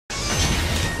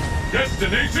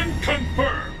Destination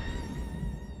confirmed!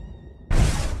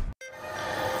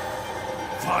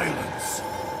 Violence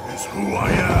is who I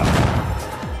am.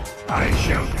 I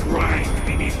shall grind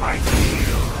beneath my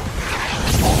heel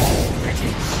all that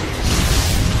exists.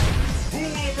 Who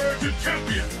will emerge a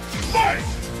champion? Fight!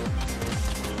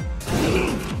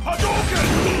 Hadouken!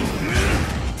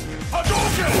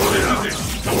 Hadouken! This is it!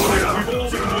 The fight we've all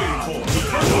been waiting for! The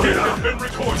first hit has been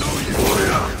recorded!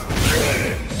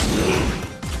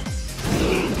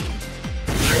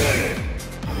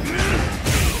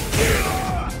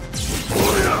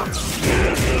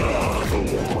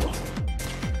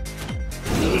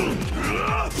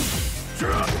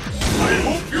 I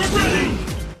hope you're ready!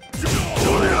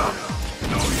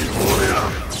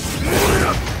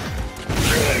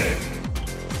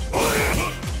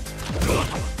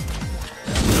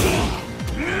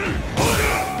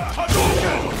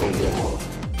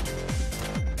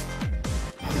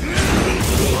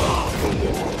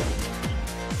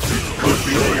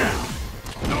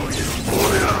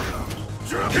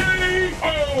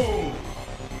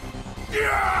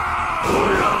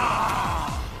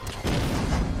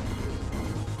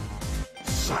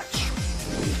 Such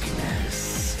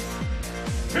weakness.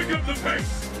 Pick up the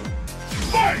pace!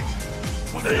 Fight!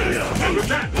 And with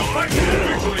that, the fight is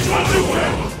officially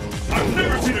underway! I've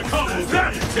never seen a combo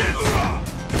that intense!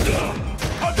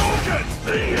 Hadouken!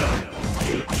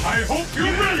 I hope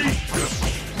you're ready!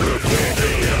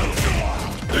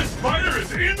 This fighter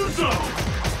is in the zone!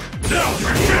 Now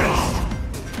for chance!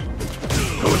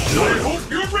 I hope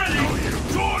you're ready!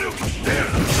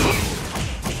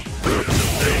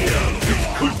 This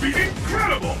could be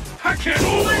incredible! I can't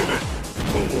believe it!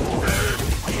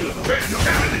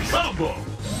 Fantastic combo!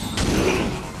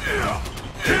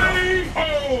 KO!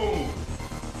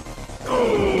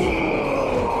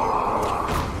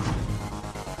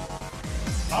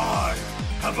 I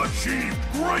have achieved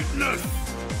greatness!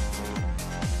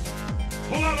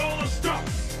 Pull out all the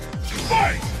stops!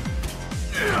 Fight!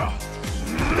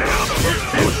 The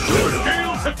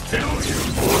scales have tipped!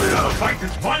 The fight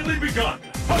has finally begun!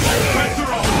 Bets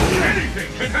are off! Anything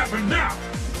can happen now!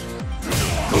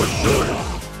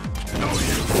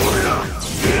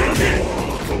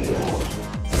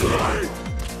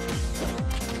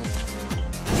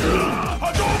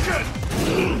 Hadouken!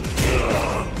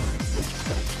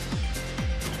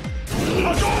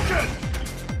 Hadouken!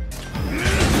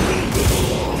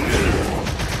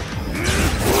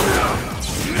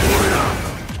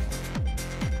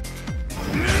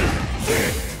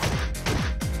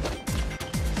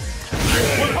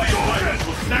 One of these fighters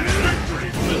will snatch victory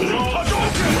from the jaws of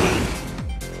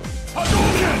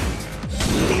Hadouken!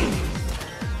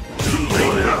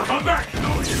 Come back!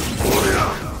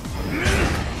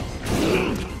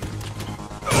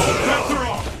 All bets are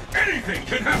off! Anything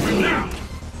can happen now!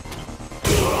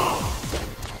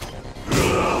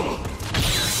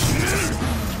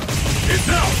 It's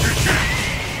out, your chance!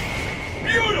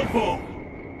 Beautiful!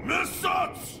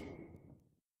 Missats!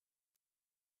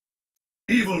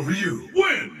 Evil Ryu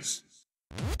wins!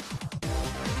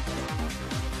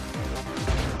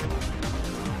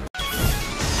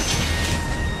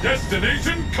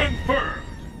 Destination confirmed!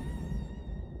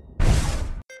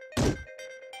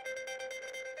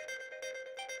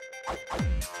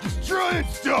 Just try and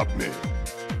stop me!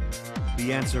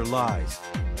 The answer lies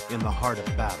in the heart of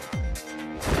battle.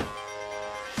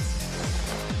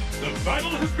 The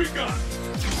battle has begun!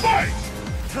 Fight!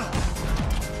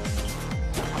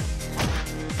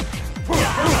 The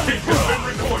first hit has been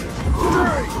recorded!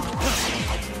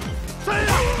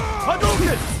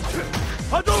 Hadouken!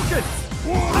 Hadouken!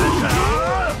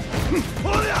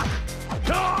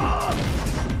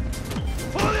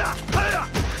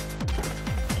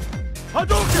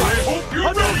 Hadouken! I hope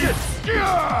you're ready!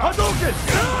 Hadouken!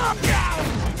 Hadouken!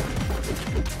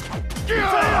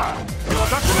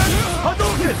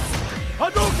 Hadouken!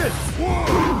 Hadouken!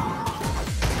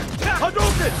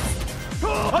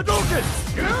 Hadouken!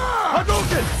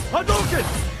 Hadouken! Hadouken!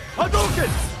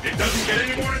 Hadouken! It doesn't get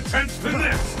any more intense than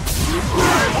this! I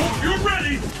hope you're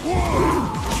ready!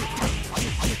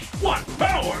 What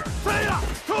power!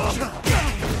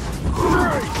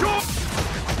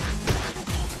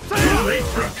 Too late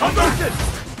for a comeback!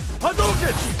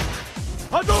 Hadouken!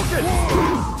 Hadouken!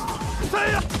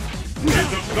 In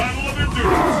the battle of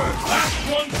endurance, last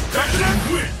one standing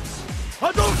wins!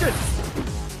 Hadouken!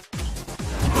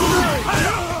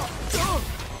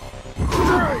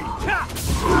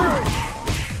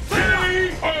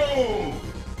 KO!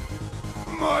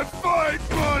 My fight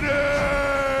buddy!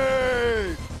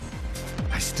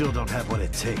 I still don't have what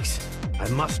it takes. I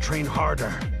must train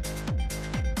harder.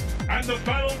 And the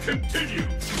battle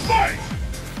continues! Fight!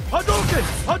 Hadouken!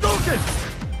 Hadouken!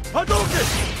 Hadouken!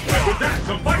 And with that,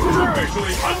 the fight is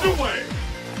officially underway!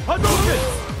 Hadouken!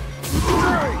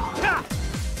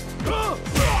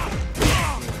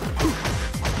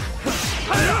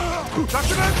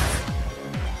 Shakugan!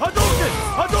 Hadouken!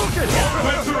 Hadouken! All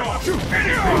bets are off! Anything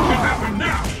can happen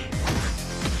now!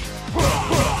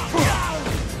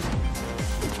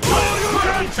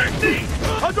 Ground technique!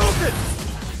 Hadouken!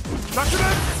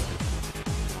 Shakugan!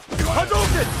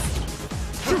 Hadouken!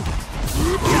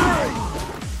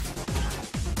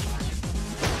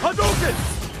 Hadouken!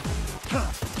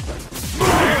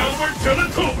 Stay over till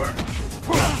it's over!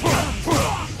 KO!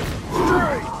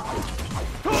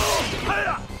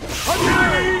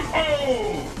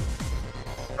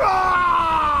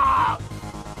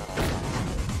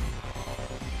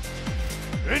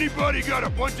 Anybody got a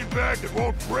punching bag that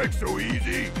won't break so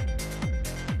easy?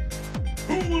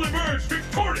 Who will emerge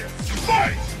victorious?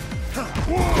 Fight!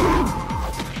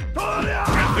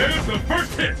 And there's the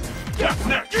first hit! What's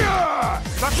next?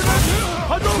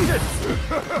 Hadouken!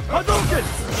 Hadouken!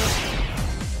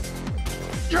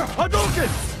 Hadouken! Hadouken!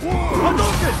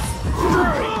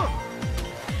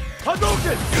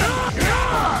 Hadouken!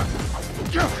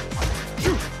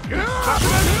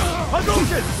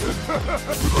 Hadouken!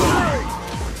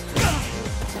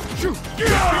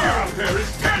 Fear out there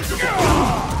is tangible!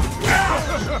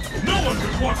 No one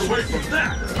can walk away from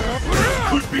that! This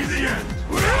could be the end!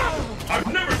 I've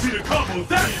never seen a combo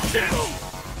that intense!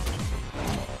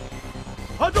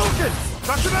 Hadouken!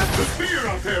 The fear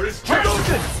out there is Hadouken!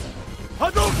 tangible!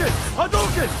 Hadouken!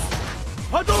 Hadouken!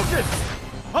 Hadouken!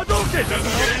 Hadouken!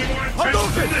 Doesn't get any more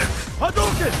intense than this!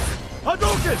 Hadouken!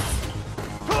 Hadouken!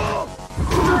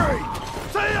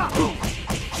 Seiya!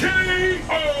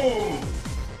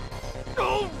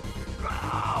 KO!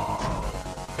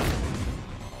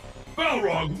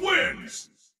 Balrog wins!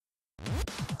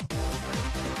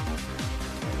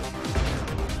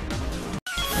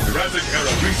 Jurassic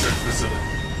Era Research Facility.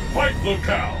 Fight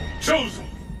locale chosen.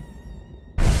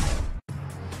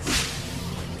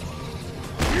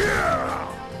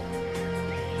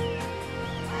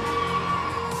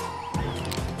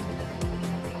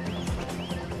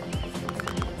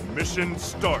 Mission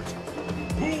start.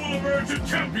 Who will emerge a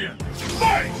champion?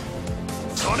 Fight!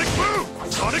 Sonic boom!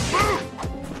 Sonic boom!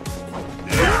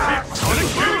 Sonic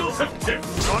wheels have tipped.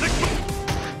 Sonic boom!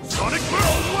 Sonic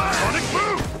boom! Sonic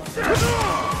boom!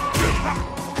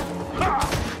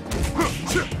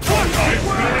 One eye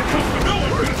when it comes to no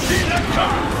one can see that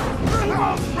coming.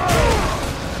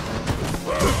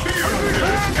 The fear of it is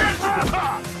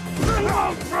tangible.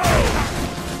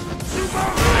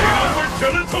 Stay over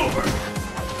till it's over.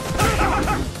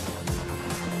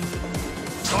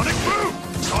 Sonic boom!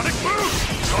 Sonic boom!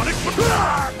 Sonic boom!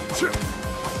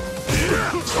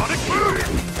 Sonic boom!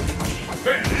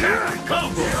 Fantastic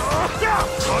combo.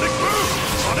 Sonic boom!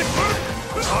 Sonic boom!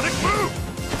 Sonic boom!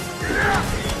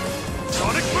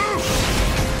 Sonic boom!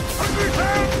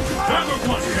 Neither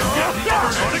one can get the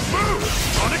upper hand. Sonic boom!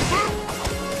 Sonic boom!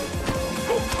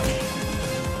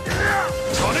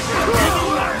 Sonic boom! Either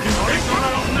one can take the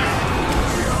round now.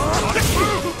 Sonic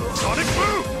boom! Sonic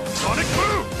boom! Sonic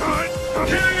boom!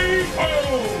 KO!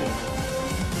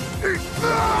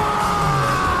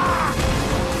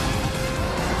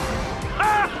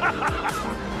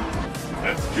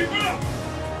 Let's keep it up!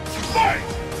 Fight!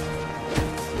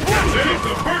 There's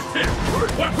the first hit!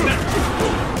 What's next?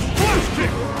 Flash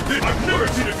kick! I've never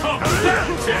seen a combo that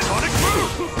intense! Sonic boom!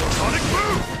 Sonic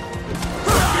boom!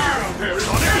 The fear out there is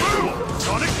tangible!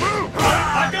 Sonic boom!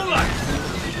 Fight like a light!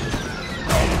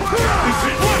 Is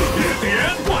it what? Is it the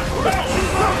end? What?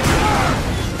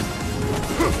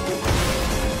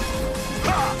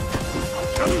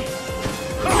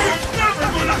 We're never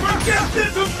gonna forget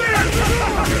this event!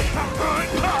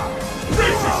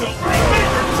 Brace yourself for a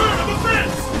major turn of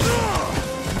events!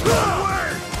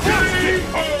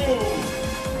 KO!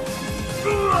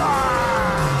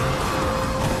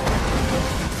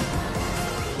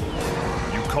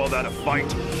 You call that a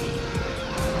fight?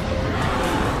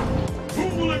 Who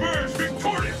will emerge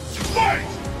victorious? Fight!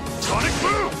 Sonic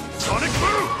boom! Sonic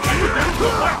boom! And with that, the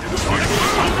fight is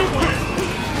officially underway!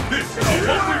 This is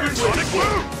what we've been Sonic waiting for!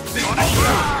 boom! The Sonic ultimate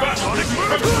boom! battle Sonic is boom!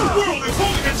 because the world is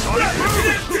holding its Sonic breath boom! in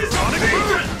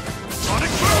anticipation!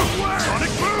 Sonic boom!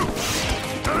 Sonic boom!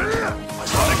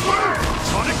 Sonic boom!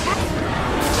 Sonic boom!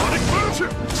 Sonic boom!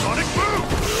 Sonic boom!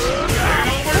 And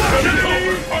over to the KO!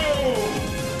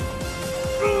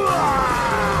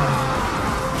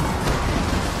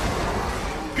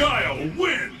 Guile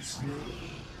wins!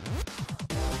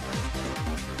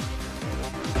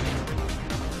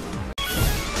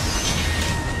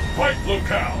 Fight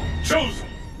locale chosen!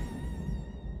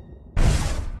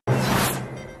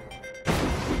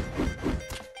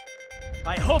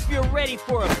 I hope you're ready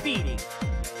for a beating.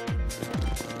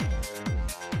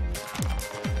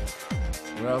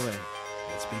 Well then,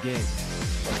 let's begin.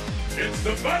 It's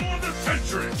the battle of the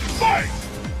century! Fight!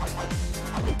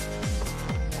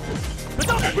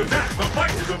 And with that, the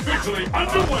fight is officially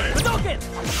underway! Hadouken!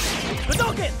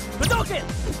 Hadouken! Hadouken!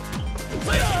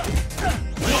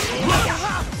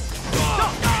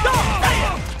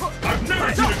 I've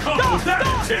never seen a combo that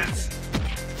intense!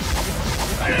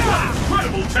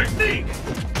 Incredible technique!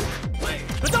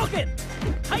 Hadouken!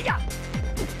 Hiya!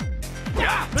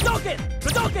 Hadouken!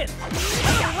 Hadouken!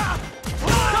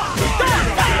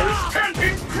 That is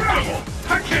incredible!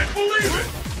 I can't believe it!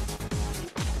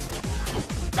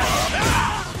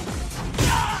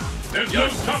 There's no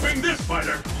stopping this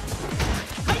fighter!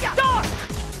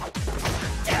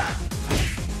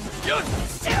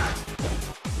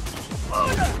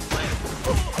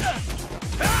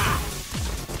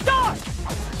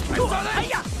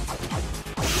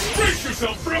 Brace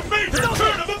yourself for a major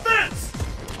turn of events!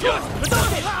 What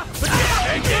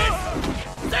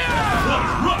a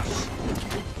rush!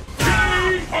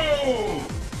 K.O.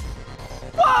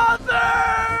 Father!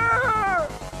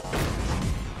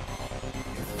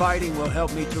 Fighting will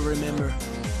help me to remember.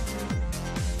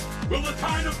 Will the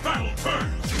tide of battle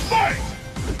turn? Fight!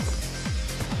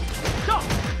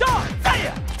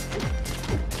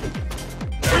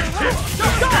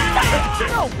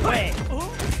 No way!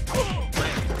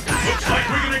 Looks like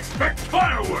we can expect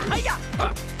fireworks!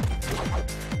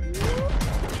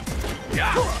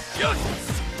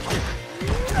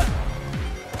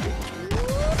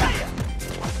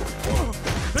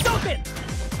 Hadouken!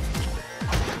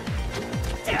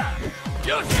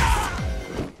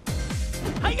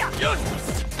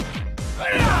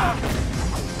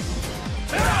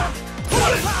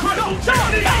 Incredible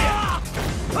technique!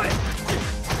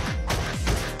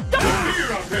 The fear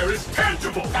out there is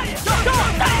tangible!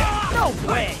 No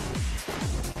way!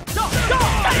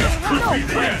 This could be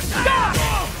the end!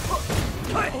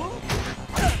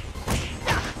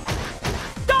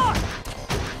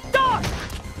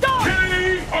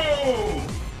 K.O.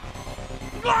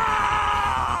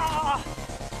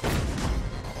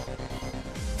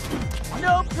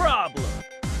 No problem.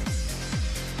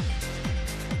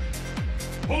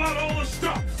 Pull out all the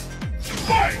stops!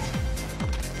 Fight!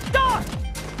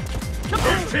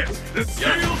 First hit, the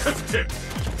scales have tipped!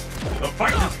 The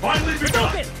fight has finally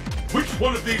begun! Which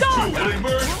one of these two will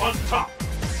emerge on top?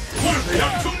 What are they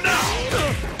up to now?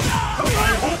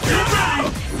 I hope you're ready!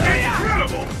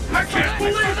 Incredible! I can't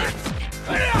believe it!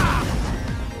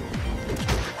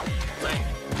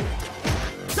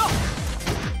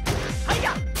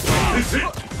 Is it?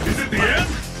 Is it the end?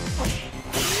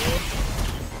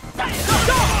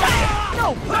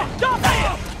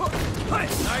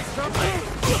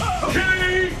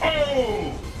 K.O.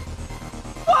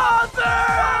 Father!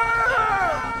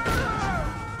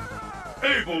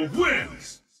 Abel wins!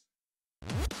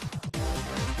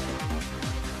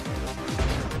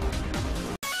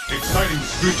 Exciting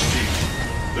switch team.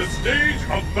 The stage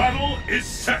of battle is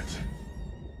set.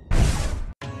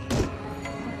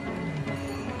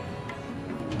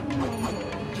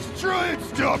 Just try and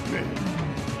stop me!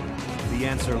 The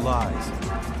answer lies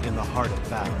in the heart of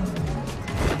battle.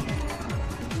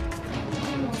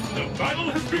 The battle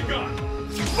has begun.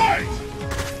 Fight!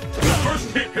 The first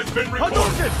hit has been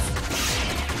recorded.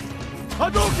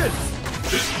 Hadouken!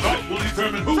 This fight will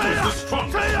determine who is the strongest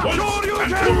once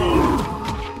and for all.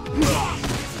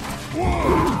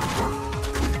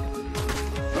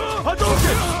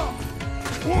 Hadouken!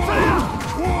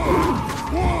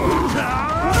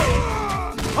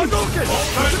 Hadouken! All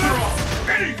times are off.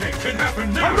 Anything can happen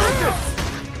now.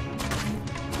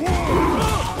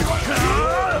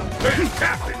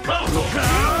 Fantastic combo.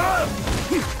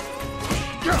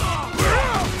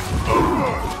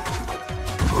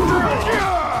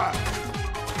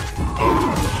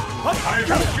 I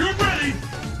hope you're ready.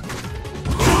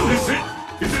 Is it?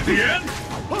 Is it the end?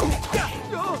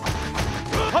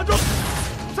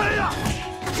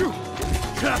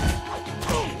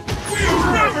 We're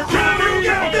never gonna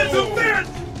forget this event!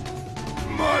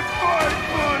 My fight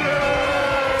money!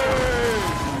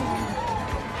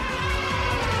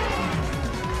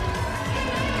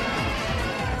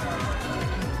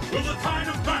 Will the tide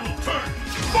of battle turn?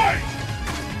 Fight!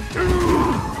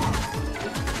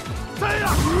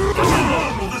 How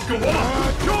long will this go on?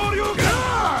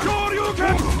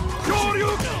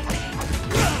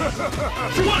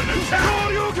 What an attack!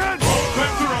 All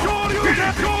bets are off! Anything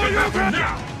can happen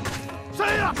now!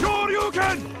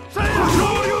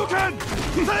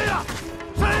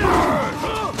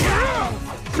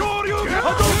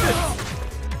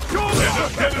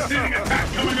 There's a Devastating attack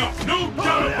coming up. No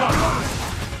doubt about it.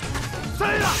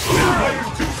 This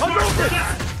fighter's too smart for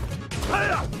that.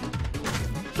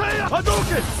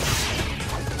 Hadouken!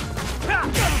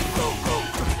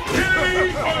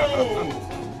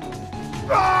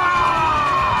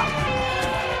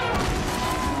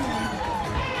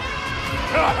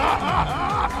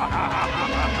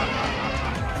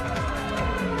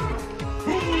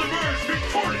 Who will emerge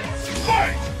victorious?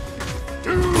 Fight!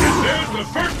 And there's the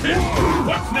first hit.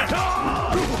 What's next?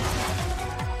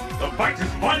 The fight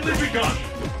has finally begun.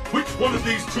 Which one of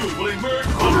these two will emerge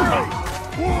on top?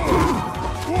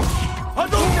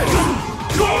 Hadouken!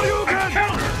 A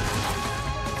counter!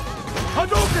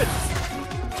 Hadouken!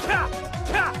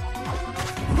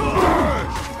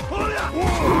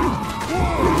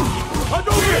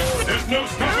 Hadouken! There's no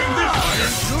stopping this fighter.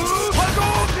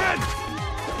 Hadouken!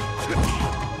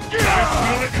 Nice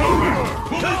another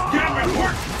comeback. Will this gambit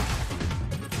work?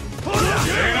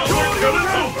 It ain't over till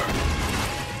it's over.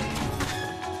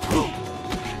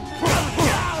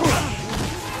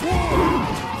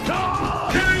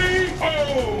 K.O.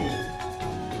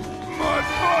 My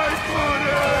fight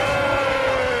buddy!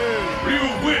 Ryu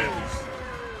wins.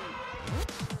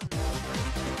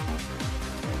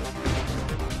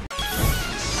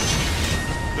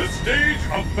 The stage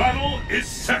of battle is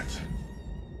set.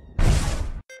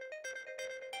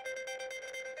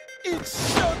 It's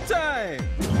showtime!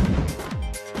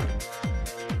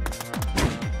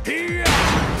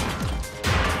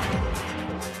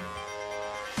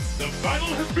 The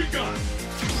battle has begun.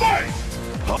 Fight!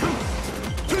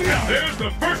 And there's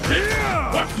the first hit.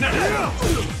 What's next?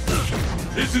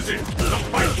 This is it. The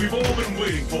fight we've all been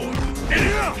waiting for.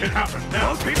 Anything can happen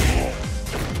now. This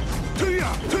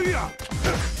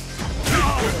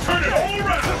could turn it all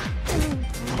around.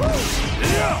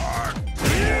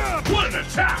 What an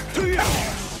attack!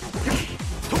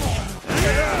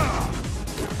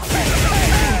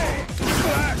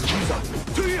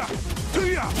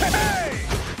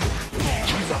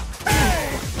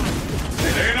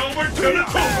 It ain't over till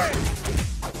it's over.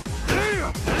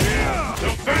 The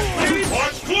best man,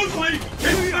 watch closely.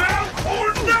 It's now or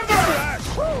never.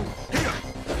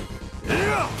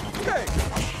 Hey!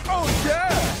 Oh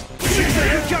yeah!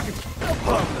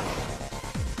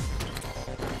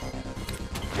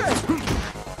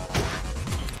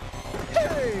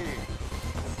 Hey!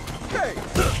 Hey!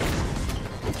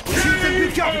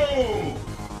 K.O.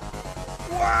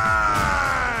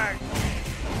 Whack!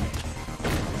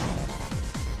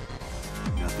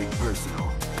 Nothing personal.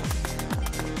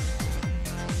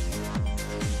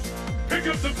 Pick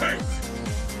up the pace.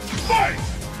 Fight!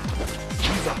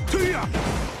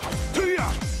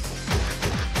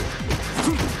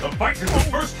 The fight is the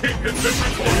first hit has been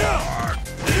recorded.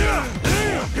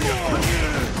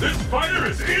 This fighter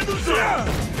is in the zone.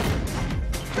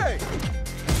 Hey!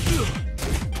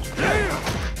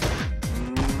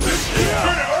 This can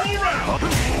turn it all around.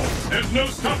 There's no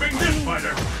stopping this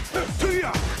fighter.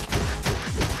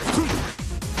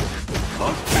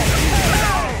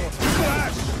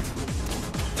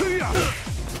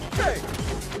 Hey!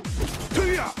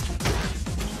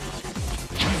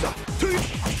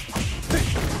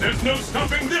 There's no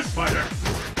stopping this fighter.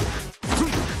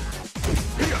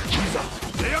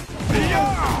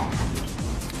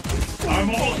 I'm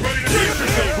almost ready to make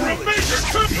yourself for a major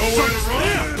coup. Nowhere to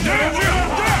run. Nowhere to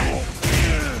hide.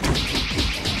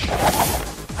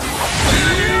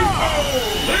 Oh,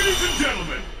 ladies and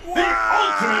gentlemen, the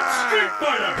ultimate street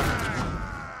fighter.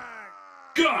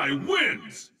 Guy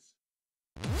wins.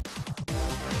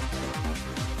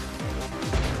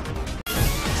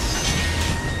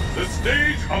 The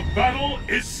stage of battle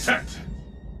is set.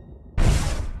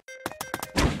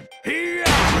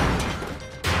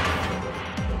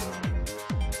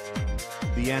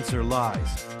 The answer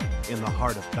lies in the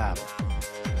heart of battle.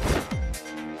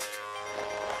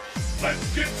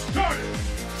 Let's get started.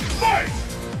 Fight!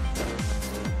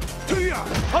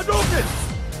 Hadouken!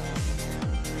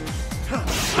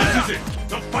 This is it.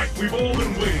 The fight we've all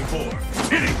been waiting for.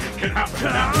 Anything can happen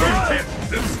now. First hit.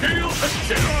 The scale has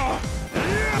tipped.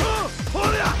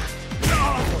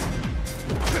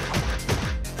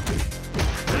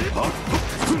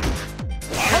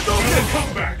 Hadouken!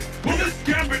 Comeback! Will this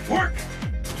gambit work?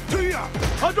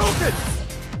 Hadouken!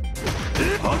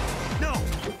 No!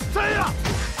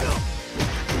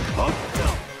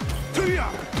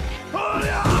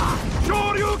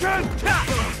 Shoryuken!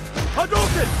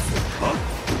 Hadouken!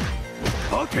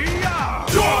 A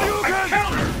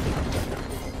counter!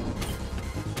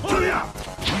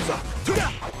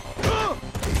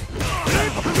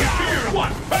 Fear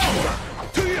one power!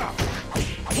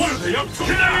 What are they up to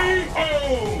now?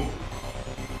 K.O.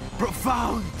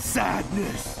 Profound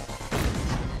sadness.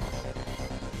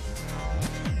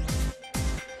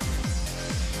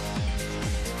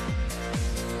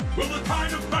 Will the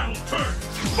tide of battle turn?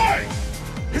 Fight!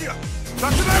 Here!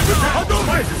 Hadouken!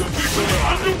 Fights officially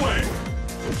underway!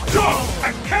 Go!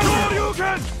 And counter!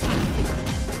 Hadouken!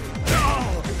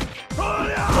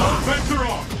 All bets are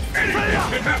off! Anything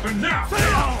can happen now!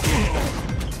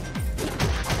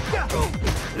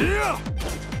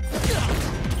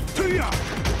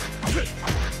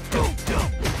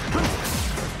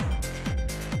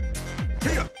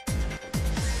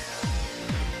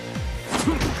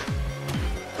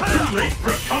 Too late for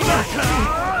a comeback!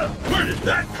 Where did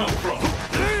that come from?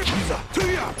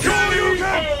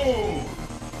 K.O.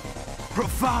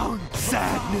 Profound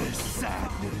sadness.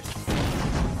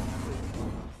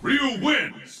 Ryu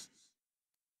wins!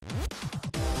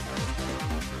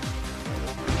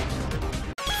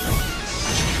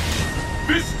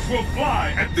 Fists will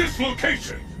fly at this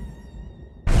location!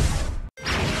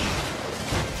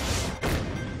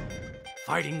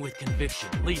 Fighting with conviction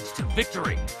leads to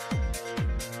victory.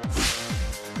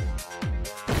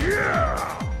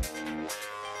 Yeah!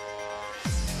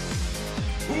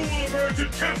 Who will emerge a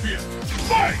champion?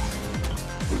 Fight!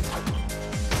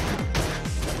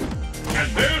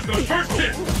 And there's the first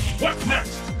hit! What's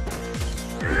next?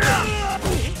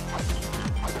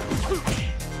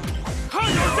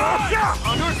 Under fire!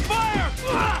 Under fire!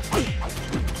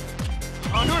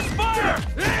 Under fire!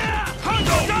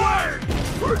 Under fire!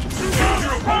 Use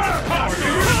your opponent's power to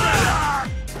your advantage!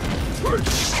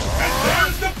 And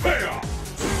there's the payoff!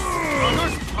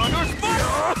 Under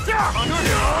fire!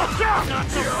 Not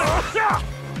so fast!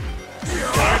 I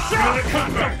smell a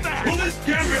comeback! Will this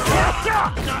gambit work?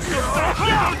 Not so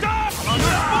fast!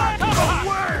 Under fire!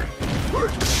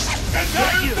 And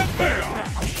there's the payoff!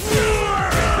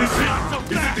 Is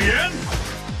it the end?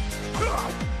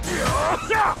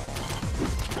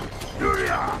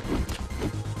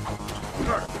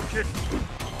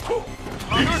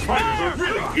 These fighters are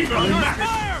really evenly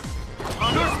matched!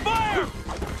 Under fire!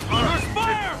 Under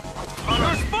fire!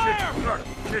 Under fire!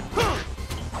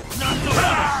 Not so How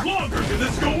fast! much longer can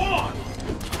this go on?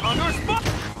 Under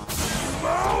fire!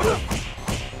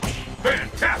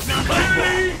 Fantastic!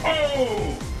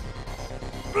 K.O.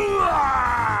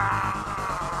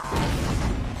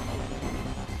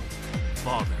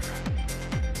 Father,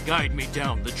 guide me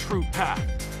down the true path.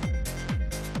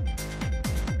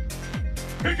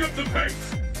 Pick up the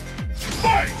pace!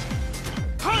 Fight!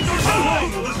 Under How fire!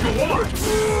 long will this go on?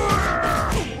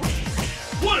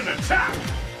 What an attack!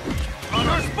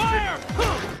 Under fire!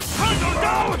 Under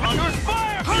down! Under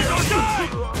fire! Under die!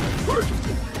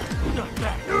 Not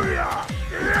bad.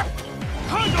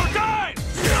 Under die!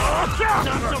 Not so.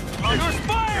 Under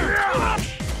fire!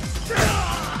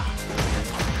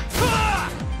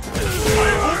 I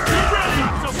hope you're ready!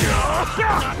 Not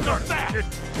so fast!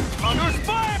 Under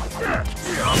fire!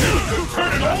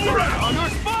 Turn it all around! Under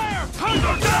fire!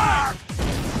 Under die!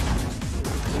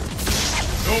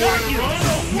 Nowhere to run,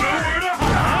 nowhere to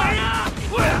hide!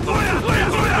 Battle of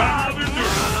endurance!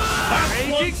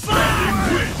 Last one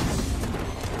standing wins!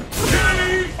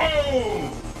 K.O.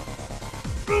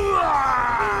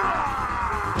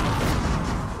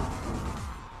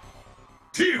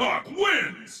 T-Hawk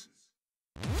wins!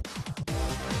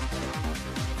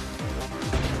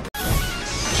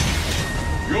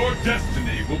 Your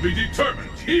destiny will be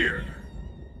determined here!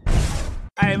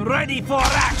 I'm ready for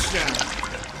action!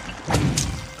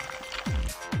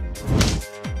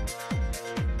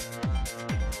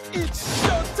 It's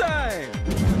showtime!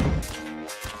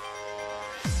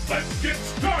 Let's get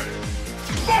started!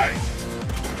 Fight!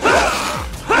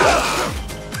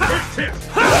 First hit!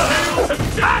 Tails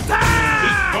have tipped!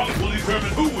 This bout will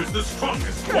determine who is the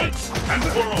strongest once and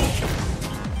for all!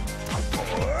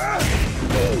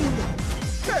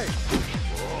 Hey!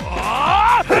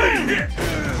 Heavy hit!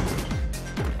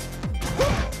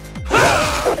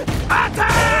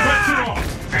 Press it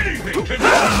off! Anything can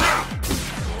happen now!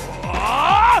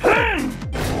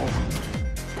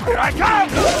 Here I come!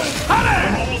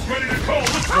 I'm almost ready to call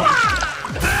this one!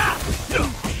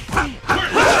 Where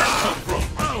did that come from?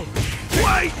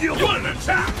 Why you? What an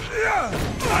attack!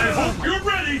 I hope you're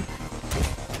ready!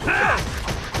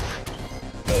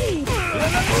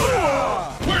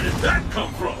 Where did that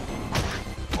come from?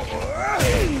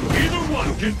 Either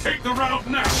one can take the route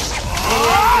now!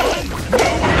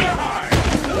 Nowhere to hide!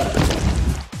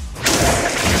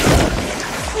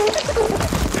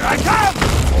 Here I come!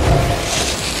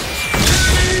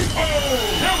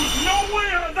 Oh! There was no way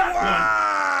out of that one!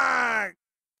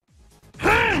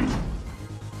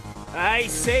 I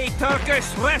say Turkish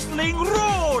wrestling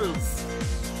rules!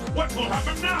 What will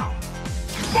happen now?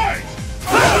 Fight!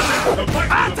 The fight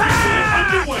is officially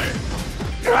underway!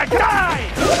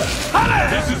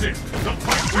 This is it! The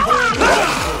fight we've all been waiting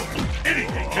for!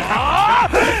 Anything can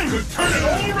happen! This could turn it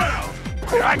all around!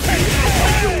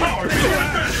 Power to your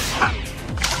advantage!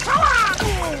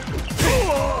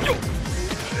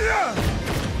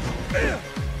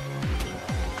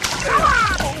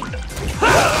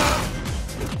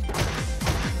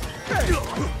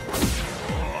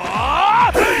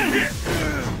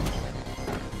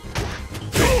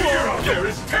 There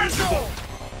is tangible!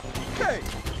 Okay.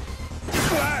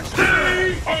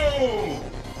 KO!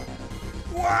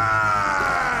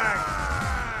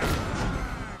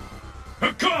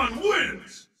 Hakan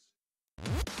wins!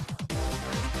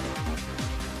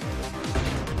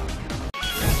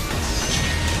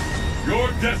 Your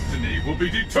destiny will be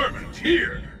determined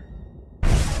here!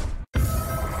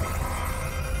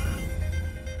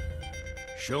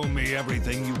 Show me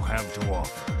everything you have to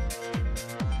offer.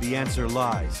 The answer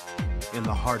lies in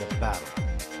the heart of battle.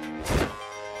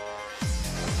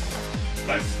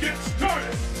 Let's get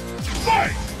started!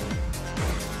 Fight!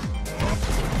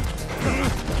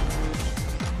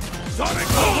 Sonic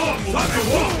Along will have to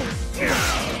walk!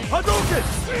 Hadouken!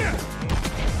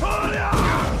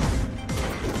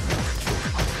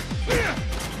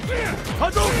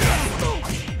 Hadouken!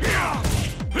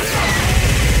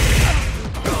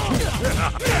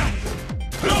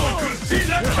 No one could see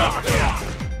that coming!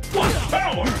 What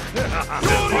power!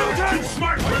 You're too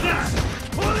smart for that!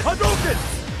 Hadouken!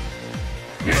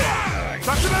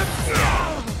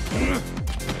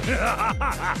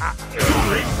 Too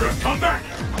late for a comeback!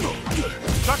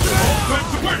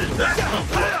 Where did that come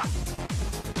from?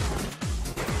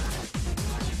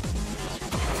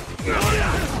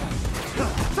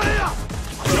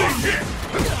 Big hit!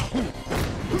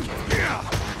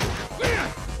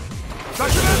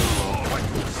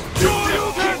 You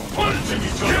just keep punching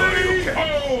each other! KO!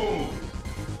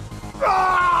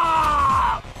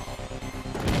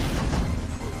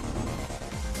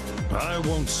 I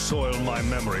won't soil my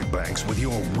memory banks with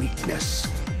your weakness.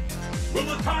 Will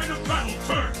the tide of battle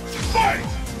turn? Fight!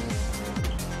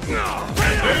 And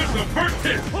there's the first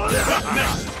hit! What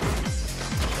next?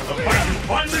 The fight has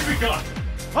finally begun!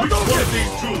 Which one of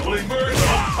these two will emerge on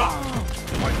top?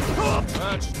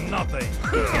 That's nothing.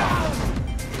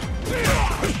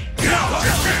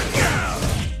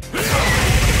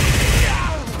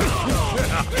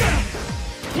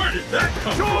 Where did that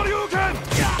come from? Hadouken!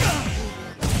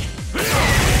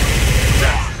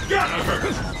 That's gotta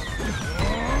hurt!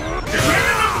 Get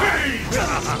in the pain!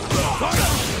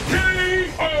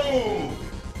 KO!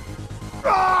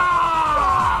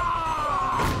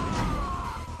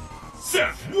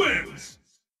 Seth wins!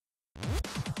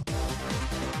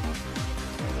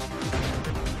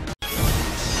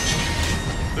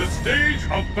 The stage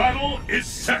of battle is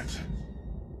set!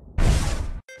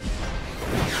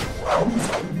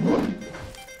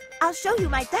 I'll show you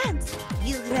my dance.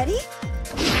 You ready?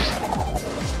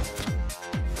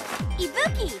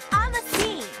 Ibuki, on the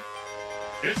scene.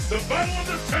 It's the battle of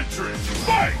the century!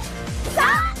 Fight!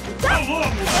 Stop! How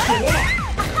long will this go on?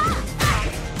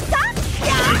 Stop!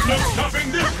 There's no stopping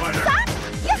this fighter! Stop!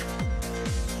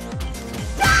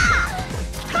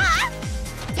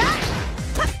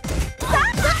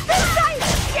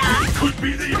 It could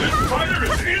be the this fighter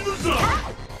is in the zone!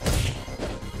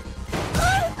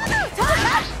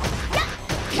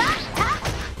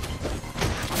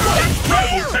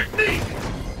 Incredible technique!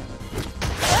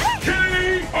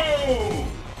 KO!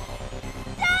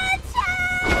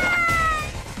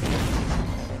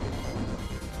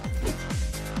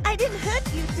 I didn't hurt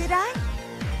you, did I?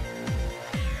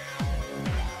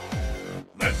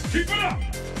 Let's keep it up!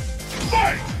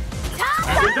 Fight!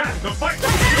 After that, the fight is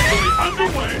officially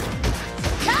underway!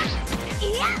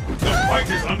 The fight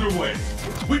is underway!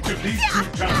 Which of these two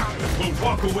challengers will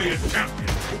walk away as champion?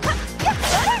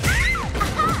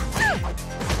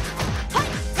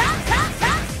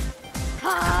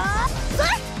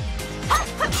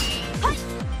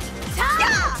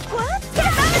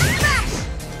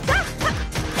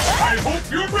 I hope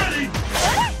you're ready!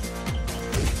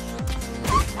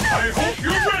 I hope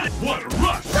you're ready! What a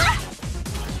rush!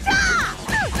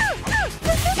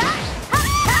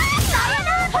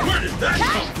 Where did that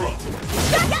come from?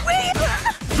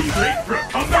 Too late for a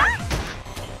comeback?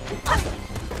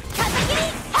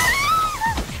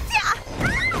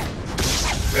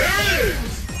 There it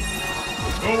is!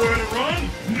 Nowhere to run,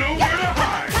 nowhere to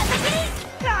hide!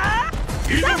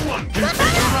 Either one can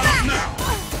take her out now!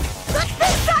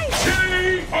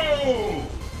 KO!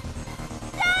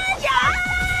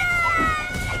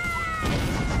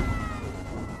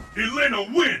 Elena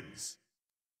wins!